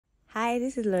Hi,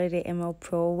 this is Ololadekoleosho ML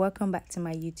Pro. Welcome back to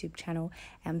my YouTube channel.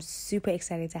 I'm super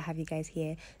excited to have you guys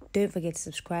here. Don't forget to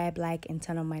subscribe, like, and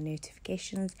turn on my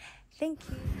notifications. Thank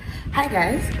you. Hi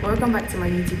guys, welcome back to my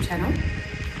YouTube channel.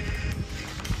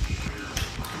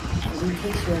 And in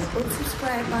case you're an old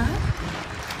subscriber,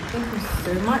 thank you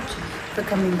so much for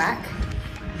coming back.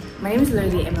 My name is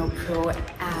Ololadekoleosho ML Pro,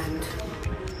 and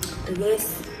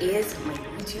this is my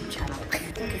YouTube channel. I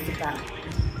think it's about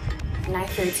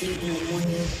 9:30 in the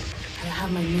morning. I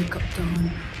have my makeup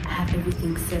done, I have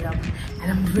everything set up,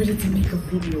 and I'm ready to make a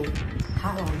video.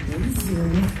 How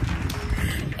amazing!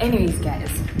 Anyways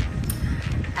guys,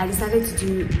 I decided to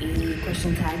do a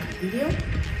question tag video,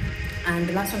 and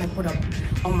the last one I put up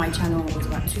on my channel was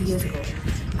about 2 years ago,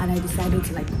 and I decided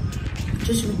to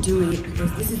just redo it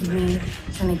because this is me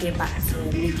trying to get back to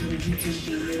making YouTube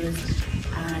videos,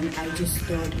 and I just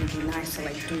thought it would be nice to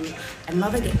do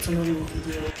another get to know me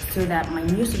video so that my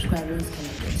new subscribers can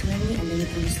get to know me, and then we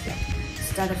can just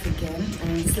start off again,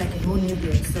 and it's like a whole new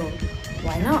year, so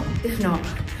why not? If not,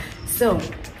 so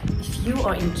if you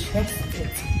are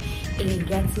interested in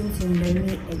getting to know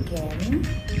me again,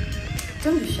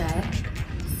 don't be shy,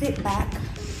 sit back,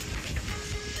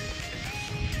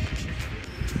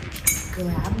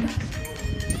 grab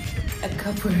a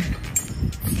cup of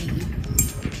tea,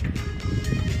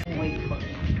 and wait for me.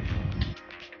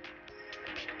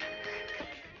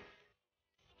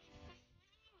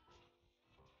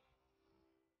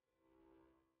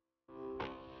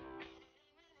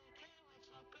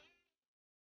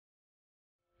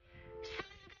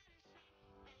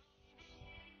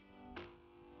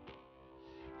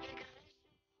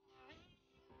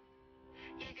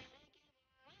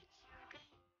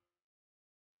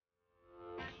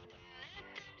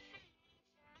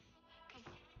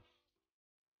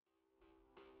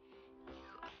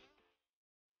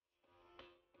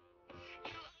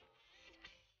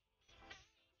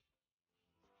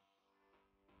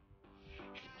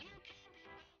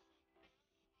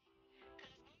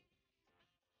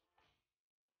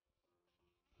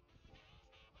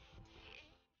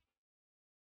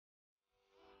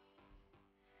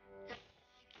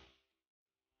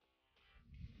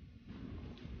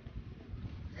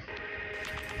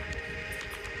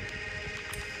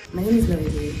 My name is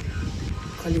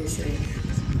Ololadekoleosho.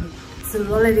 So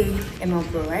Ololadekoleosho ML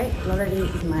Pro, right?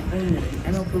 Ololadekoleosho is my own name.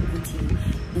 ML Pro Beauty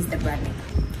is the brand name.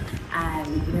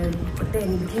 And but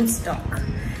then it became stuck.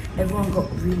 Everyone got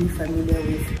really familiar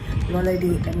with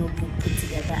Ololadekoleosho ML Pro put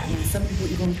together, and some people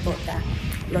even thought that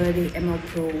Ololadekoleosho ML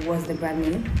Pro was the brand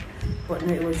name, but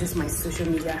no, it was just my social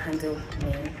media handle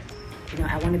name.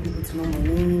 I wanted people to know my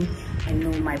name and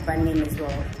know my brand name as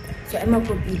well. So ML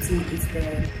Pro Beauty is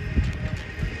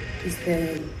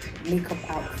the makeup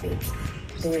outfit,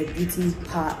 the beauty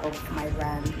part of my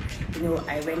brand.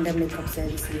 I render makeup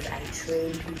services, I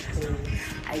train people,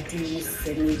 I do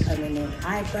semi-permanent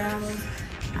eyebrows,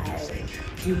 I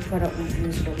do product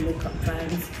reviews for makeup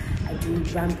brands, I do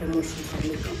brand promotion for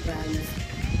makeup brands,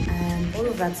 and all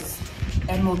of that is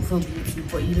ML Pro Beauty.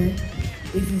 But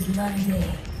this is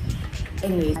Ololadekoleosho.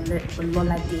 Anyway,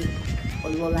 Ololadekoleosho.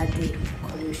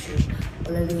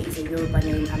 Ololadekoleosho is a Yoruba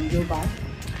name. I'm Yoruba.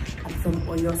 I'm from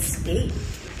Oyo State.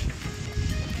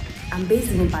 I'm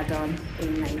based in Ibadan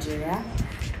in Nigeria.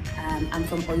 I'm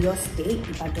from Oyo State.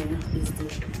 Ibadan is the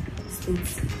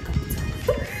state's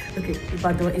capital. Okay,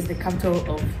 Ibadan is the capital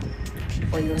of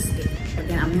Oyo State. But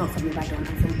then I'm not from Ibadan.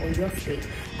 I'm from Oyo State.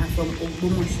 I'm from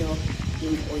Ogbomoso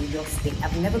in Oyo State.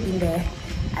 I've never been there.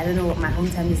 I don't know what my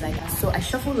hometown is like. So I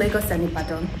shuffle Lagos and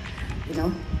Ibadan.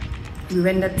 We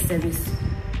rendered service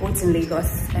both in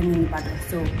Lagos and in Ibadan.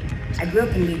 So I grew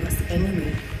up in Lagos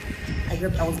anyway.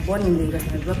 I was born in Lagos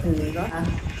and I grew up in Lagos.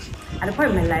 At a point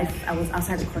in my life, I was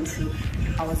outside the country.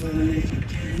 I was in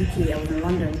UK, I was in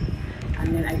London.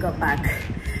 And then I got back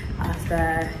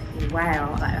after a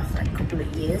while, after a couple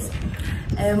of years.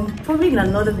 Probably in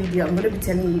another video, I'm going to be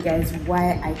telling you guys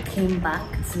why I came back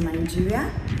to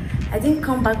Nigeria. I didn't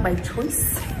come back by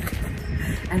choice.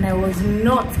 And I was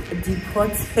not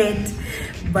deported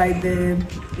by the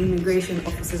immigration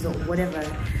officers or whatever.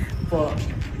 But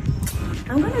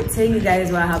I'm gonna tell you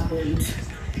guys what happened.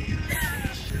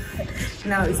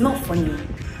 Now, it's not funny.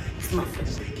 It's not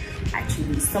funny.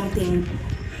 Actually, it's something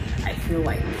I feel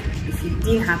like if it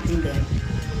didn't happen then,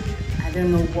 I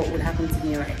don't know what would happen to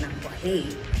me right now. But hey,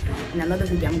 in another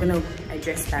video, I'm gonna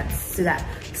address that so that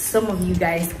some of you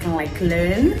guys can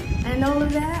learn and all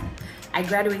of that. I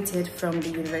graduated from the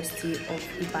University of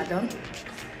Ibadan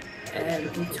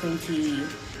in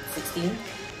 2016,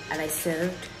 and I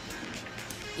served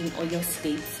in Oyo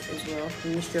State as well,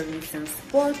 Ministry of Youth and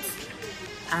Sports,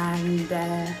 and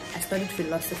I studied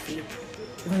philosophy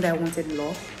even though I wanted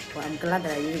law, but I'm glad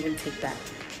that I didn't even take that,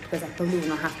 because I probably would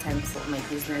not have time for my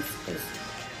business, because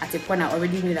at a point I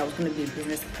already knew that I was going to be a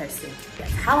business person.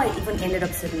 That's how I even ended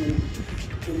up sitting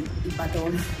in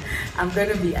Ibadan. I'm going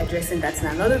to be addressing that in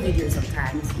another video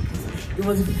sometimes. It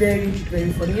was very,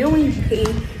 very funny. You know when you pay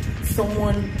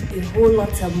someone a whole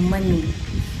lot of money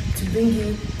to bring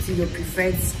you to your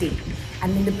preferred state,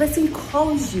 and then the person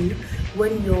calls you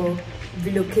when your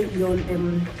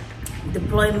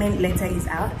deployment letter is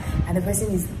out, and the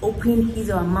person is opening his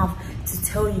or her mouth to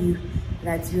tell you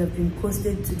that you have been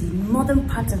posted to the northern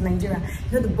part of Nigeria,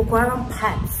 you know, the Boko Haram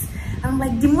parts. I'm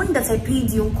like, the money that I paid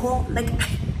you, call, like,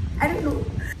 I don't know.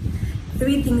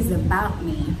 3 things about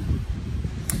me.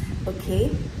 Okay,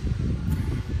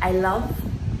 I love,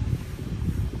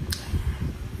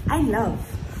 no,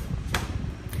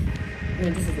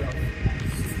 this is love.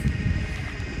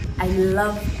 I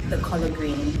love the color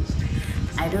green.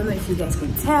 I don't know if you guys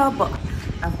can tell, but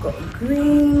I've got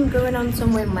green going on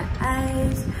somewhere in my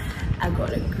eyes. I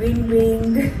got a green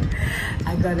ring.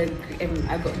 I got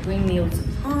green nails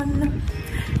on.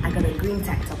 I got a green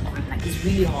tank top on. Like, it's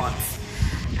really hot.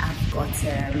 I've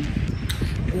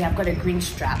got a green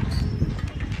strap.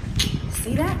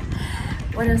 See that?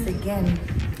 What else again?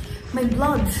 My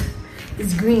blood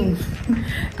is green.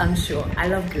 I'm sure. I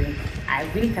love green. I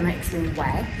really cannot explain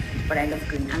why, but I love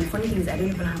green. And the funny thing is, I don't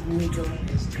even have major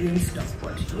green stuff,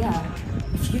 but yeah,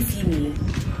 if you see me,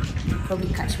 you'll probably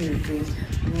catch me with green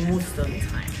most of the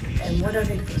time. And what other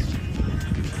thing?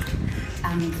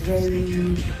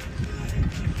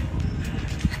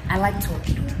 I like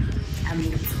talking. I'm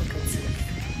really talkative.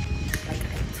 Like,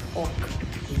 I talk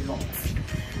a lot.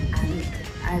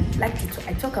 And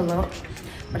I talk a lot,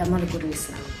 but I'm not a good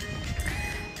listener.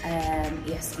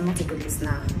 Yes, I'm not a good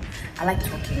listener. I like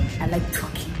talking. I like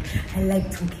talking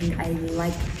to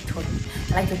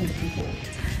people.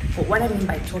 But what I mean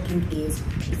by talking is,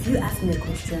 if you ask me a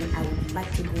question, I would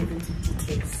like to go into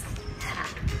details.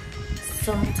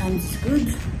 Sometimes it's good,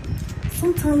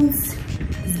 sometimes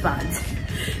it's bad.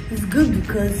 It's good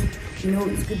because, you know,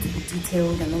 it's good to be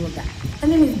detailed and all of that.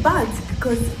 And then it's bad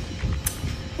because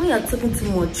when you're talking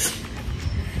too much,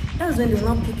 that's when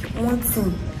they'll not pick one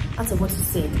thing out of what you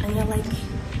said, and you're like,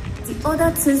 the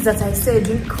other things that I said,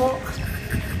 you call.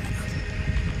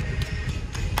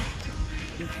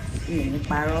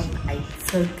 I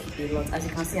took a lot. As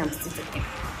you can see, I'm still talking.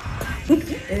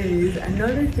 Anyways,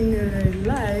 another thing that I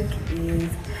like is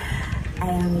I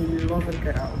am a lover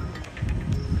girl.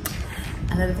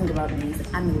 Another thing about me is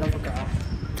I'm a lover girl.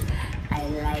 I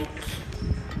like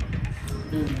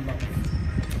being in love.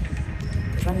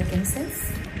 Does that make any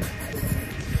sense?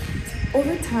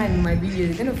 Over time in my videos,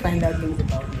 you're gonna find out things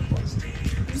about me.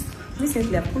 But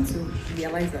recently, I've come to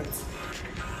realize that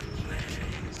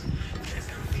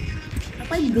I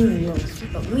like being in love.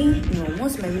 But me, you know,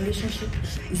 once my relationship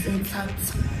is intact,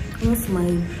 once my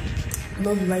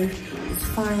love life is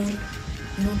fine,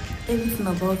 you know, everything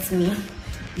about me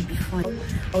will be fine.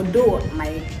 Although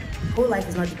my whole life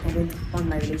is not dependent on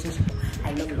my relationship,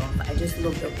 I love love. I just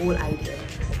love the whole idea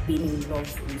of being in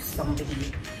love with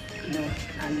somebody, you know.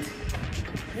 And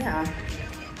yeah,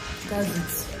 that's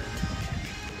it.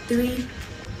 3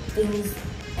 things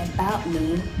about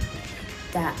me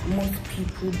that most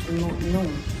people do not know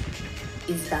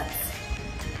is that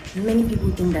many people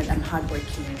think that I'm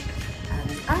hardworking.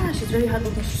 And she's very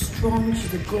hardworking, she's strong,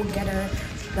 she's a go-getter,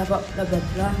 blah blah blah blah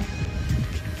blah.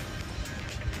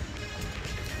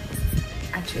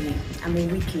 Actually, I'm a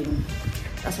weakling.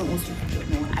 That's what most people don't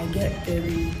know. I get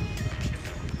very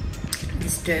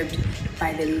disturbed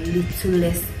by the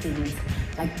littlest things,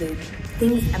 like the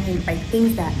things, by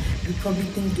things that you probably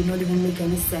think do not even make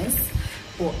any sense,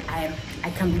 but I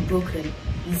can be broken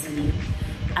easily.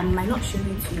 I might not show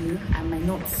it to you, I might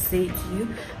not say it to you,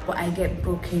 but I get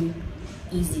broken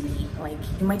easily. Like,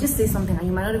 you might just say something and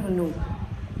you might not even know.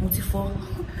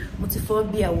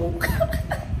 Motifo be awoke.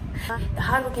 The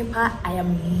hardworking part, I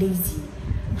am lazy.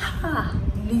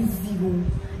 Lazy.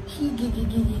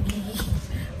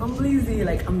 I'm lazy,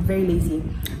 like, I'm very lazy.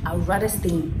 I'd rather stay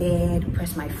in bed,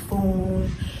 press my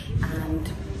phone,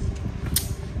 and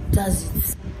does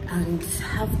it, and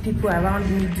have people around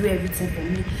me do everything for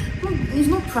me. No, it's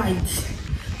not pride.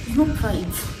 It's not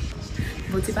pride.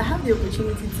 But if I have the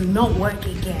opportunity to not work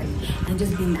again and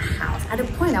just be in the house, at the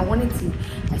point I wanted to,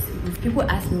 if people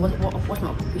ask me what's my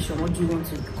occupation, what do you want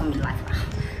to become in life?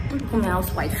 I want to become a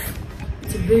housewife.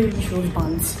 It's a very ritual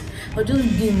band. I'll just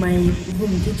be in my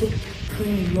room,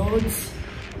 praying, Lord,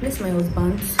 bless my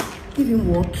husband, give him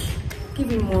work, give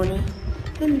him money.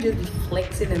 Let me just be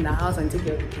flexing in the house and take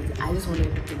care of the kids. I just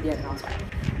wanted to be a housewife.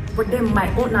 But then my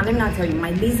own, now let me not tell you,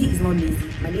 my lazy is not lazy.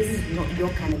 My lazy is not your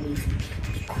kind of lazy,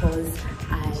 because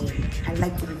I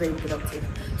like to be very productive.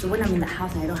 So when I'm in the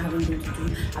house and I don't have anything to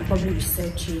do, I'm probably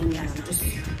researching and I'm just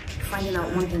finding out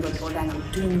one thing or the other, and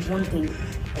I'm doing one thing.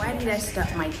 Why did I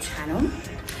start my channel?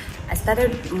 I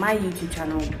started my YouTube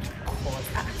channel because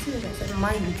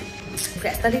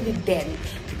I started it then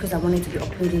because I wanted to be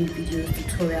uploading videos,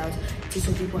 tutorials,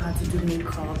 teaching people how to do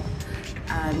makeup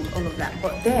and all of that.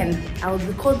 But then I would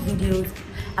record videos.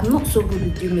 I'm not so good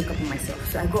with doing makeup on myself,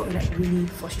 so I got like really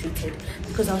frustrated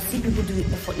because I'll see people do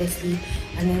it effortlessly,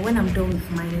 and then when I'm done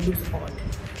with mine, it looks odd.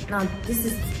 Now this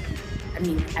is, I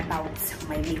mean, about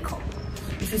my makeup.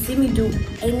 If you see me do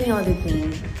any other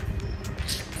thing,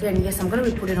 then yes, I'm gonna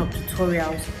be putting up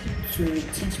tutorials to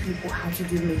teach people how to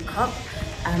do makeup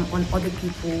on other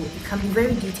people. It can be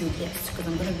very detailed, yes, because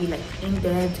I'm gonna be like in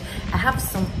depth. I have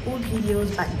some old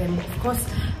videos back then, but of course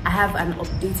I have an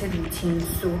updated routine,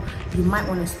 so you might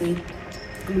want to stay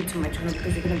glued to my channel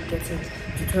because you're gonna be getting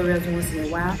tutorials once in a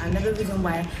while. Another reason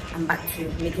why I'm back to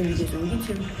making videos on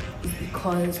YouTube is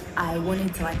because I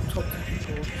wanted to like talk to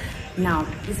people. Now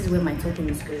this is where my talking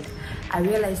is good. I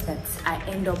realized that I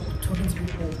end up talking to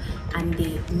people and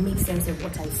they make sense of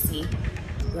what I say,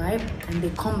 right? And they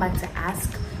come back to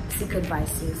ask, seek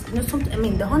advices. You know, something, I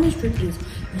mean, the honest truth is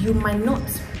you might not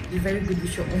be very good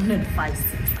with your own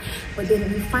advices, but then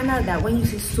you find out that when you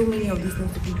say so many of these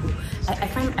things to people, I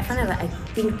find out that I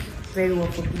think very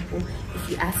well for people. If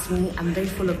you ask me, I'm very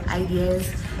full of ideas.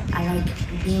 I like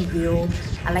being real.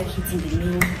 I like hitting the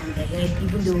nail on the head,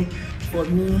 even though for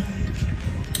me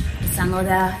it's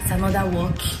another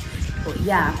work. But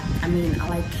yeah, I mean, I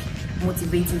like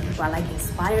motivating people. I like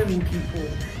inspiring people.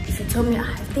 If you tell me,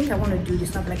 I think I want to do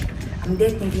this, I'm like, I'm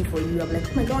there thinking for you. I'm like,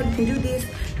 oh my god, you can do this,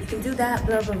 you can do that,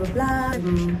 blah blah blah blah.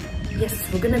 Yes,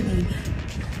 we're gonna be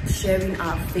sharing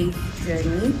our faith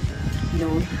journey, you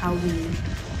know, how we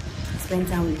spend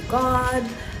time with God,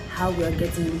 how we are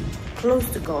getting close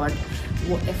to God,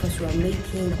 what efforts we are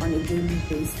making on a daily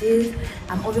basis.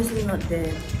 I'm obviously not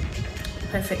the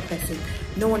perfect person.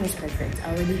 No one is perfect.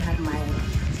 I already have my,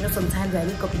 you know, sometimes I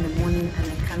wake up in the morning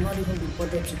and I cannot even be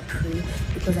bothered to pray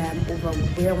because I am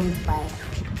overwhelmed by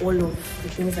all of the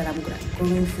things that I'm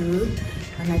going through,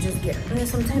 and I just get, and then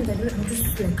sometimes I'm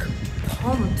just like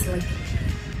pumped, like,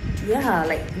 yeah,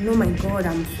 like, oh my god,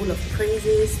 I'm full of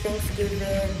praises,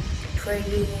 thanksgiving,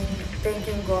 praying,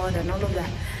 thanking God and all of that.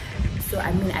 So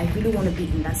I mean, I really want to be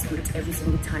in that spirit every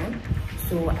single time.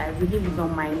 So I really would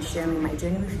not mind sharing my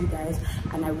journey with you guys,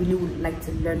 and I really would like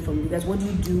to learn from you guys. What do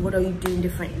you do? What are you doing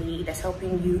differently that's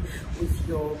helping you with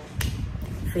your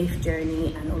faith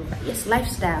journey and all of that? Yes,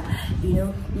 lifestyle, you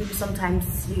know, maybe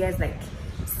sometimes you guys like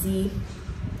see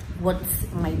what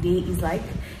my day is like,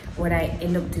 what I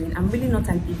end up doing. I'm really not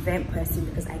an event person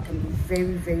because I can be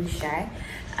very, very shy.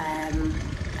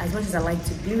 As much as I like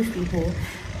to be with people,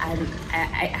 and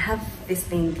I have this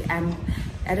thing, I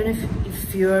don't know if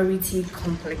inferiority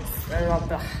complex,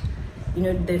 you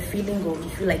know, the feeling of you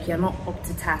feel like you're not up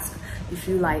to task. You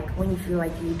feel like, when you feel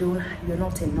like you're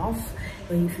not enough,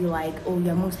 when you feel like, oh,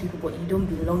 you're amongst people but you don't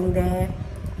belong there,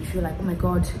 you feel like, oh my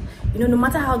god, you know, no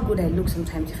matter how good I look,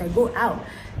 sometimes if I go out,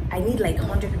 I need like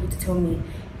 100 people to tell me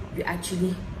you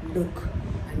actually look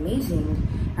amazing,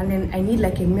 and then I need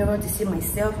like a mirror to see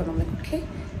myself, and I'm like, okay,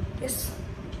 yes,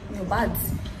 no bad,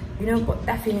 you know. But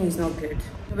that feeling is not good.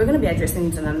 We're gonna be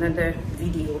addressing it in another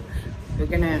video. We're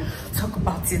gonna talk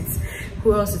about it.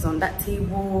 Who else is on that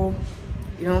table?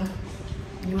 You know,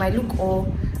 you might look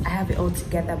all, I have it all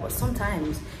together, but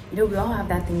sometimes, you know, we all have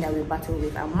that thing that we battle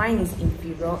with. And mine is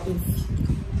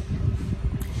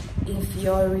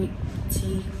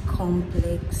inferiority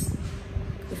complex,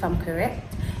 if I'm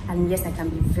correct. And yes, I can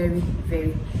be very,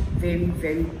 very, very,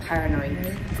 very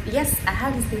paranoid. Yes, I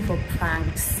have this thing for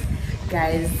pranks,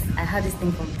 guys. I have this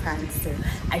thing for pranks, so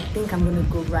I think I'm gonna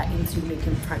go right into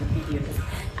making prank videos.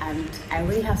 And I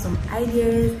already have some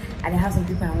ideas, and I have some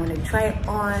people I want to try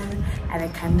on, and I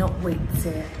cannot wait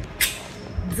to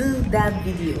do that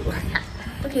video.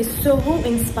 Okay, so who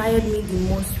inspired me the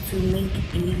most to make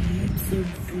a YouTube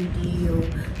video,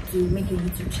 to make a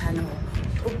YouTube channel?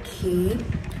 Okay,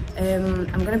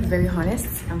 I'm gonna be very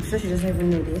honest. I'm sure she doesn't even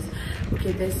know this.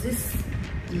 Okay, there's this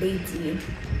lady,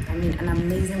 I mean, an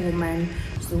amazing woman.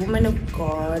 She's a woman of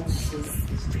God. She's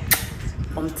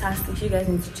fantastic. You guys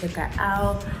need to check her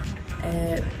out.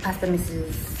 Pastor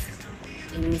Mrs.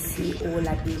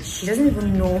 Ololadekoleosho. She doesn't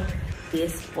even know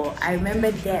this, but I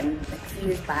remember then, like a few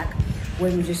years back,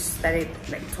 when we just started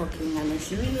like talking, and then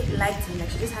she really liked me. Like,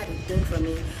 she just had a thing for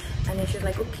me, And then she was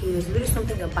like, okay, there's really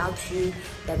something about you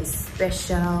that is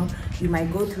special. You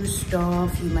might go through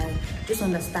stuff, you might just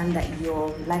understand that your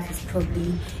life is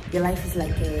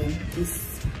like a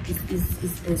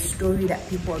story that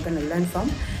people are going to learn from.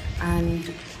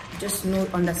 And just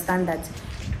understand that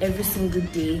every single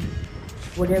day,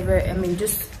 whatever, I mean,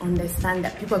 just understand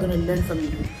that people are going to learn from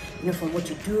you, you know, from what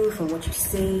you do, from what you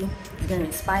say. It's going to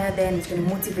inspire them, it's going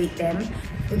to motivate them.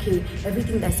 Okay,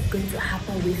 everything that's going to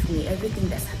happen with me, everything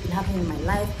that's been happening in my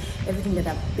life, everything that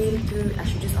I've been through, I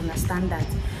should just understand that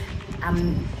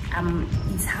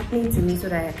it's happening to me so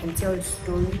that I can tell a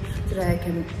story, so that I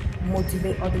can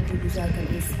motivate other people, so I can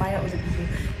inspire other people.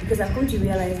 Because I've come to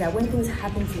realize that when things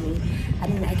happen to me, I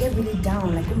mean, I get really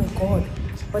down, like, oh my god.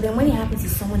 But then when it happens to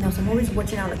someone else, I'm always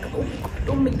watching out like, oh my god,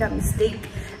 don't make that mistake.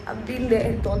 I've been there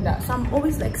and done that. So I'm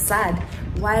always like sad.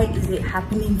 Why is it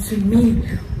happening to me?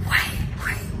 Why?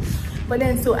 But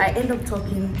then, so I end up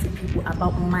talking to people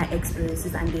about my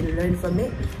experiences and they learn from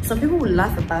it. Some people will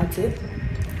laugh about it.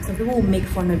 Some people will make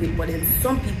fun of it, but then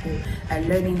some people are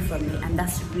learning from it, and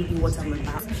that's really what I'm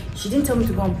about. She didn't tell me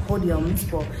to go on podiums,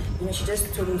 but you know, she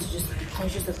just told me to just be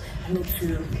conscious of,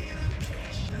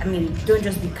 don't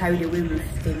just be carried away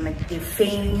with the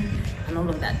fame and all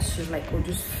of that. She was like, oh,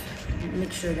 just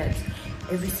make sure that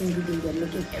every single day you're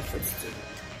making efforts to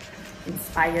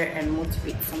inspire and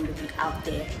motivate somebody out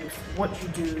there with what you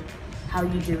do, how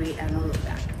you do it, and all of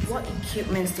that. What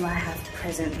equipments do I have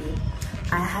presently?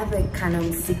 I have a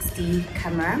Canon 60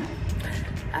 camera.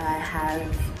 I have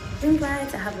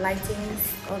ringlight, I have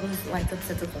lightings, all those light up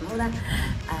setups and all that.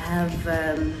 I have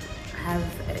a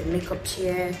makeup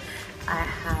chair. I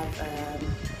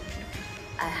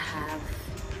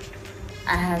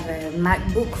have a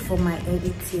MacBook for my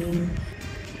editing.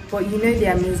 But you know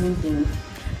the amazing thing,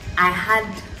 I had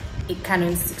a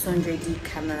Canon 600D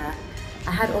camera.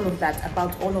 I had all of that,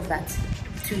 about all of that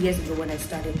 2 years ago when I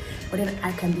started. But then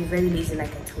I can be very lazy,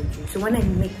 like I told you. So when I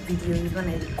make videos, when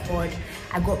I record,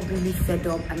 I got really fed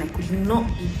up and I could not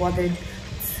be bothered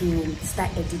to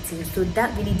start editing. So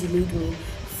that really delayed me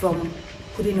from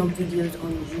putting up videos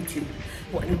on YouTube.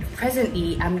 But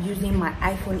presently, I'm using my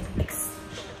iPhone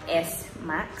XS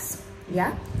Max,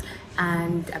 yeah,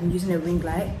 and I'm using a ring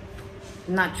light,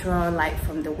 natural light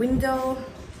from the window,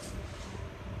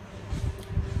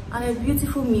 and a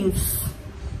beautiful muse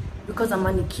because I'm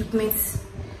on equipment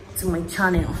to my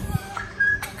channel.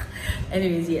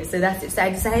 Anyways, yeah, so that's it. So I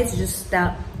decided to just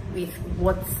start with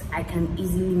what I can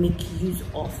easily make use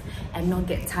of and not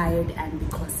get tired and be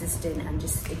consistent and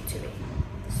just stick to it.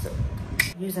 So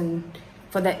using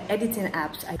for the editing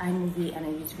apps, iMovie and I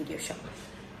use VideoShop.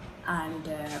 And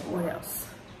what else?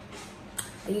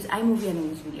 I use iMovie and I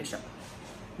use VideoShop.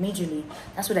 Majorly,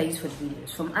 that's what I use for the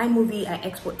videos. From iMovie, I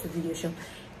export to VideoShop,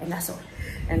 and that's all.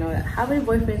 And how many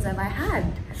boyfriends have I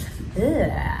had?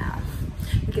 Ugh.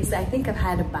 Okay, so I think I've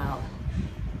had about,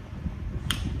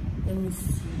 let me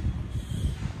see.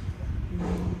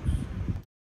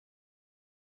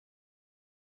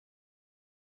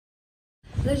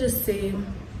 Let's just say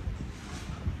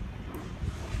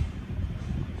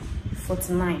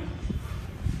 49.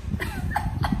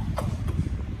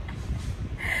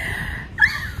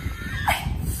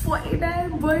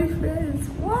 Boyfriends,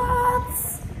 what?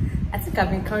 I think I've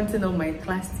been counting on my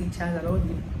class teachers and all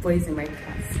the boys in my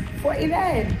class.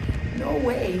 49? No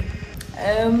way.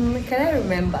 Can I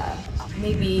remember?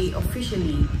 Maybe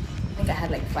officially, I think I had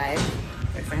like 5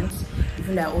 boyfriends.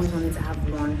 Even though I always wanted to have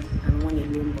one and one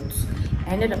alone, but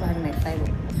I ended up having like 5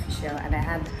 official, and I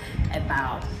had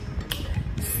about,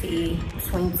 say,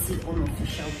 20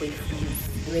 unofficial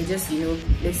boyfriends. We're just, you know,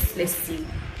 let's see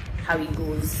how it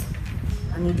goes.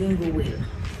 And it didn't go well.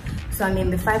 So I mean,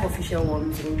 the 5 official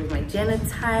ones, it was my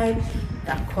genotype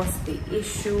that caused the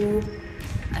issue.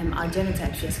 Our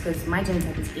genotype, yes, because my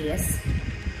genotype is AS.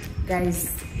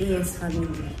 Guys, AS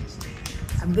family.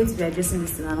 I'm going to be addressing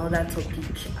this in another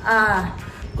topic.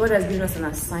 God has given us an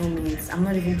assignment. I'm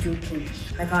not even joking.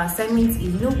 Like, our assignment is,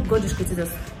 you know, God just created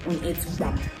us on earth,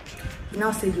 bam. He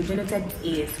now said your genotype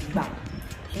is AS, bam.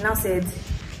 He now said,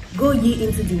 go ye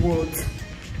into the world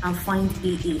and find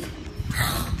AA.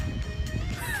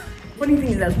 Funny thing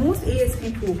is that most AS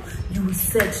people, you will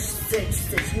search.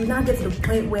 You now get to the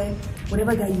point where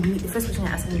whatever guy you meet, the first question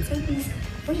I ask him, say, please,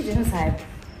 what's your genotype?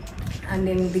 And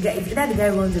then the guy, if that the guy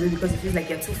runs away because he feels like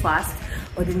you're too fast,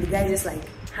 or then the guy just like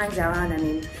hangs around and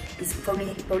then he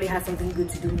probably has something good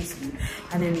to do with you.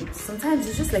 And then sometimes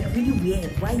it's just like really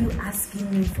weird. Why are you asking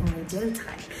me for my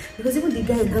genotype? Because even the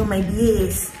guy girl might be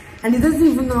AS, and he doesn't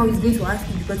even know how he's going to ask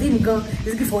you, because then the girl is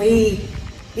looking for ASE.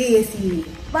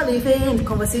 But if they end the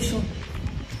conversation,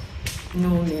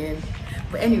 No, man.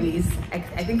 But anyways, I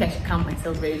think I should count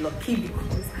myself very lucky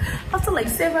because after like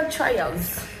several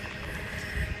trials,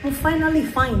 we'll finally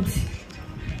find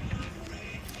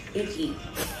it.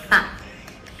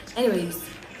 Anyways,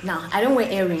 now I don't wear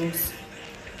earrings.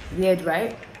 Weird,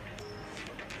 right?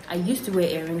 I used to wear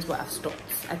earrings, but I've stopped.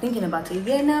 I think in about a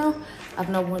year now, I've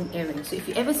not worn earrings. So if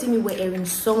you ever see me wear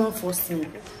earrings, someone forced me.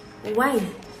 Why?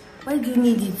 Why do you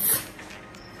need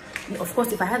it? Of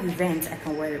course, if I have events, I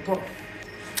can wear it, but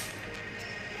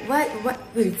why?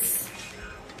 Wait, is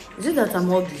it that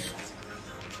I'm ugly?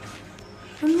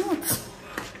 I'm not.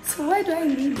 So why do I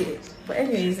need it? But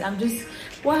anyways,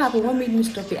 what happened? What made me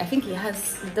stop it? I think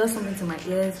it does something to my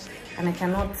ears, and I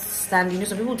cannot stand. You know,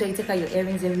 some people tell you take out your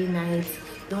earrings every night,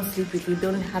 don't sleep with it,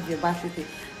 don't have your bath with it.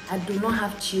 I do not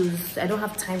have chills. I don't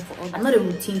have time for all that. I'm not a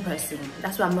routine person.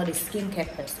 That's why I'm not a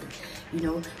skincare person. You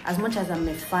know, as much as I'm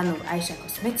a fan of Aisha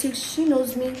Cosmetics, she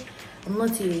knows me. I'm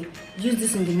not a use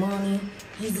this in the morning,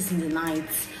 use this in the night.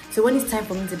 So when it's time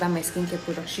for me to buy my skincare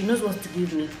product, she knows what to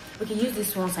give me. Okay, use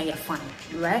this once and you're fine,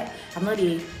 right? I'm not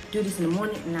a do this in the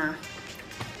morning. Nah,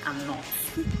 I'm not.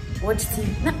 Watch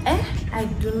TV. Nah, I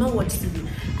do not watch TV.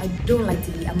 I don't like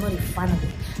TV. I'm not a fan of it.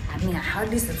 I mean, I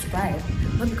hardly subscribe.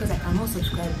 Not because I cannot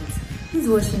subscribe it. Who's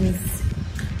watching it?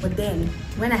 But then,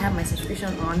 when I have my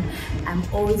subscription on, I'm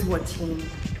always watching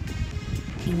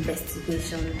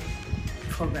investigation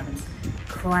programs,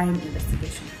 crime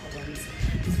investigation programs.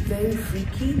 It's very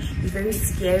freaky, it's very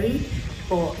scary,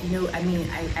 but you know, I mean,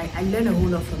 I learn a whole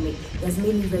lot from it. It has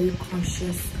made me very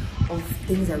conscious of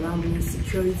things around me,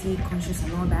 security conscious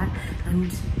and all that,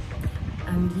 and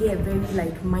yeah, very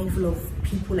like mindful of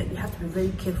people. Like you have to be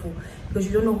very careful because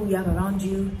you don't know who you have around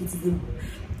you. This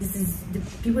is the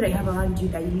people that you have around you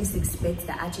that you least expect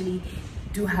that actually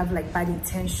do have like bad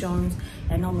intentions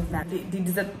and all of that. The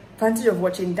disadvantage of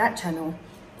watching that channel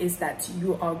is that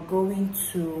you are going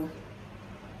to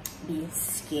be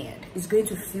scared. It's going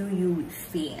to fill you with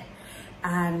fear,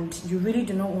 and you really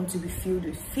do not want to be filled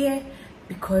with fear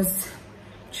because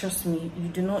trust me, you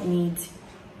do not need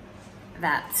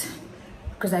that.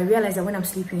 Because I realize that when I'm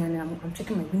sleeping and I'm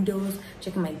checking my windows,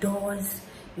 checking my doors,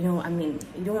 you know, I mean,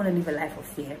 you don't want to live a life of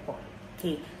fear. But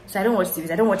okay, so I don't watch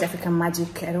TVs. I don't watch African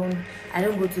Magic. I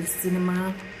don't go to the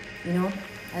cinema. You know,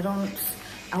 I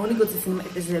only go to cinema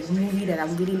if there's a movie that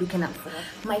I'm really looking out for.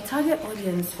 My target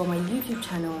audience for my YouTube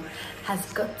channel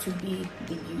has got to be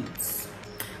the youths.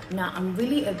 Now, I'm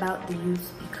really about the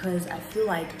youth because I feel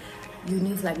like you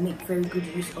need to like make very good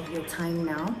use of your time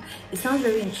now. It sounds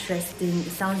very interesting,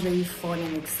 it sounds very fun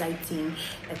and exciting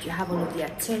that you have all of the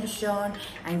attention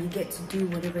and you get to do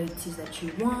whatever it is that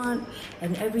you want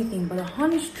and everything, but the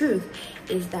honest truth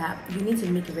is that you need to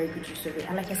make a very good use of it.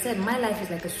 And like I said, my life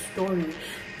is like a story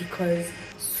because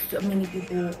so many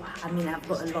people, I mean, I've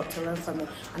got a lot to learn from it,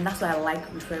 and that's why I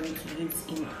like referring to youth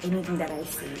in anything that I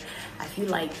say. I feel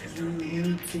like you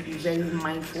need to be very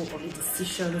mindful of the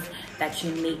decisions that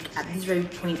you make at this very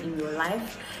point in your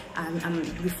life, and I'm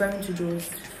referring to those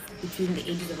between the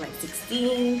ages of like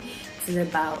 16 to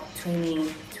about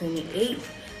 28.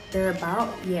 They're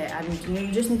about, yeah, and you know,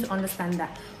 you just need to understand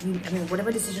that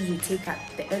whatever decisions you take at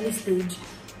the early stage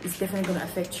is definitely going to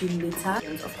affect you later.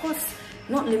 And of course,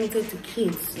 not limited to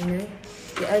kids, you know.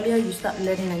 The earlier you start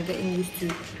learning and getting used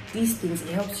to these things, it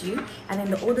helps you. And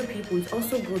then the older people, it's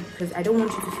also good because I don't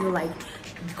want you to feel like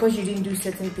because you didn't do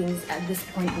certain things at this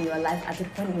point in your life,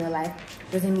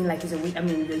 doesn't mean like it's a week. I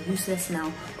mean, you're useless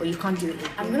now or you can't do it.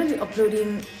 I'm gonna be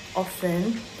uploading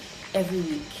often every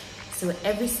week. So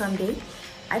every Sunday,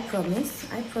 I promise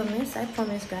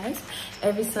guys,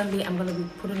 every Sunday I'm gonna be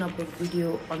putting up a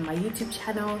video on my YouTube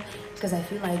channel because I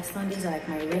feel like Sundays are like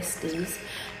my rest days,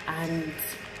 and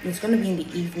it's gonna be in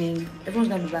the evening. Everyone's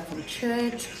gonna be back from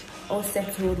church, all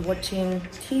settled, watching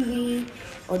TV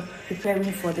or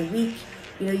preparing for the week.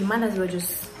 You know, you might as well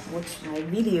just watch my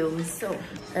videos. So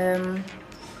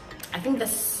I think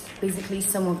that's basically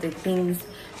some of the things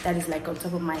that is like on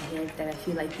top of my head that I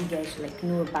feel like you guys should like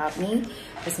know about me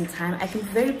for some time. I can be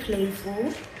very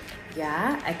playful.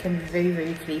 Yeah, I can be very,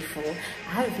 very playful.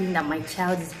 I have a feeling that my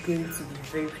child is going to be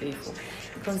very playful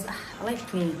because I like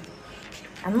playing.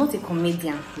 I'm not a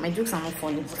comedian. My jokes are not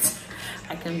funny, but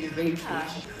I can be very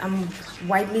playful. I'm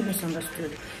widely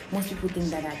misunderstood. Most people think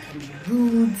that I can be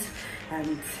rude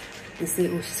and they say,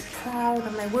 oh, she's proud.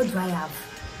 I'm like, what do I have?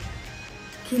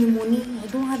 Money? I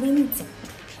don't have anything.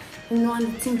 You know, and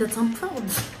they think that I'm proud,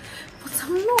 but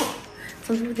I'm not.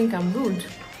 Some people think I'm rude.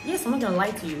 Yes, I'm not gonna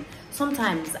lie to you.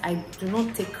 Sometimes I do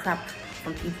not take crap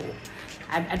from people.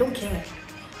 I don't care.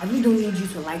 I really don't need you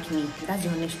to like me. That's the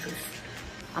honest truth.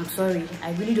 I'm sorry,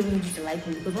 I really don't need you to like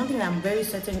me, because one thing that I'm very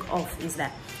certain of is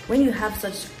that when you have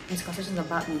such misconceptions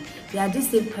about me, they are this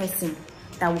same person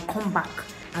that will come back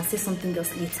and say something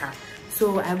else later.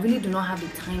 So I really do not have the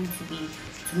time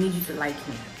to need you to like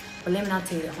me. But let me now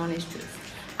tell you the honest truth.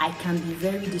 I can be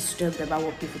very disturbed about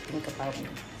what people think about me.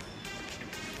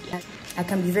 I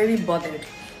can be very bothered.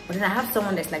 But then I have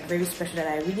someone that's like very special that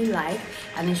I really like,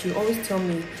 and then she always tell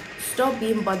me, stop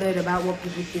being bothered about what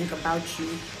people think about you.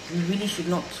 You really should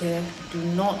not care. Do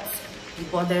not be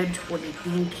bothered what they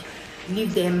think.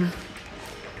 Leave them.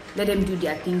 Let them do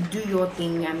their thing. Do your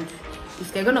thing. And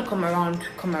if they're gonna come around,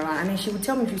 come around. And then she would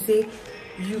tell me, she would say,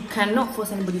 you cannot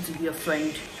force anybody to be your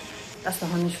friend. That's the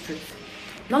honest truth.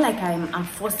 Not like I'm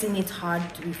forcing it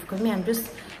hard to be, because me, I'm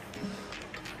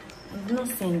not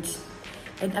saying,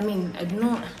 I do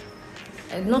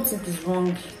not think it's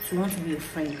wrong to want to be a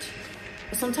friend.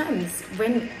 But sometimes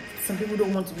when some people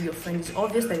don't want to be your friend, it's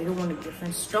obvious that they don't want to be your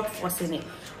friend. Stop forcing it.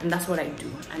 And that's what I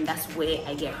do. And that's where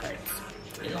I get hurt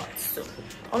a lot. So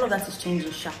all of that is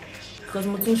changing sharp. Because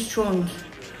Mutin strong.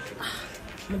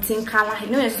 Mutin Kala. You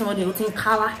know there's somebody Mutin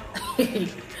Kala.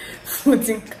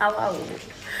 Mutin Kala.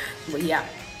 But yeah,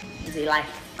 it's a lie.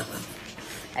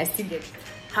 I still get it.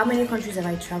 How many countries have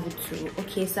I traveled to?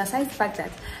 Okay, so aside the fact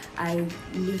that I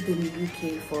lived in the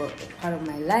UK for a part of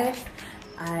my life,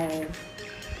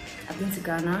 I've been to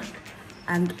Ghana,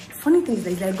 and funny thing is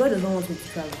that it's like God doesn't want me to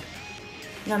travel.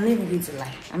 No, I'm not even going to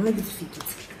lie. I'm not going to fake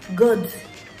it. God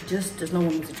just does not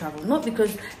want me to travel. Not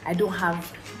because I don't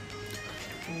have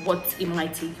what it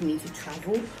might take me to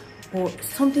travel, but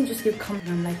something just kept coming.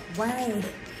 I'm like, why?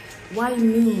 Why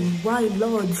me? Why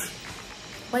Lord?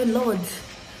 Why Lord?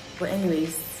 But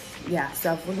anyways, yeah,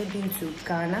 so I've only been to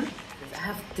Ghana. I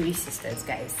have 3 sisters,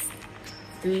 guys.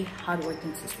 3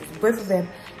 hardworking sisters. Both of them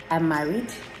are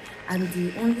married. I'm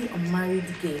the only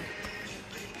unmarried gay.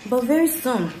 But very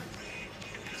soon,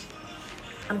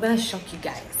 I'm gonna shock you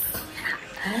guys.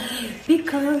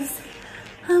 Because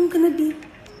I'm gonna be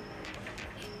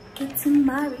getting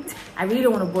married. I really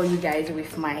don't want to bore you guys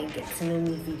with my get to know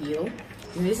me video.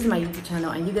 This is my YouTube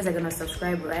channel, and you guys are gonna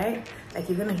subscribe, right? Like,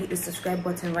 you're gonna hit the subscribe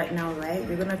button right now, right?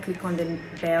 You're gonna click on the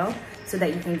bell so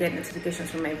that you can get notifications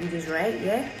from my videos, right?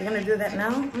 Yeah, you're gonna do that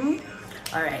now.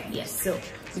 All right, yes. So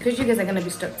because you guys are gonna be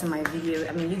stuck to my video,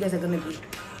 you guys are gonna be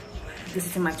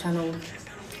visiting my channel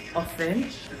often,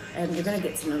 and you're gonna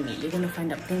get to know me. You're gonna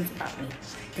find out things about me,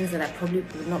 things that I probably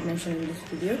would not mention in this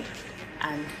video.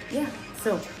 And yeah,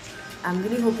 so I'm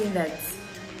really hoping that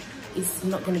it's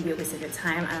not going to be a waste of your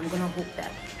time. I'm going to hope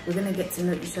that we're going to get to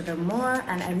know each other more,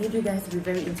 and I need you guys to be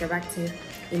very interactive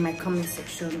in my comment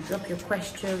section. Drop your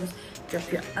questions, drop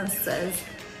your answers.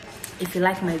 If you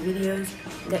like my videos,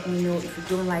 let me know. If you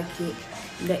don't like it,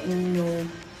 let me know.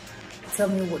 Tell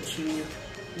me what you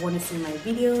want to see in my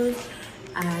videos,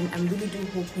 and I'm really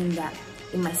hoping that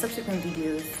in my subsequent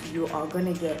videos you are going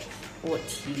to get what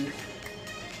you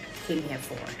came here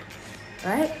for.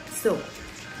 All right, so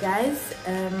guys,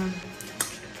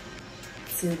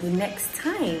 till the next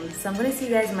time. So I'm gonna see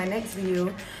you guys in my next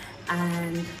video,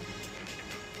 and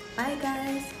bye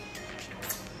guys.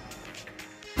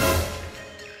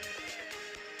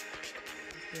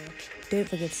 Don't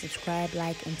forget to subscribe,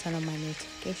 like, and turn on my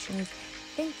notifications.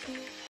 Thank you.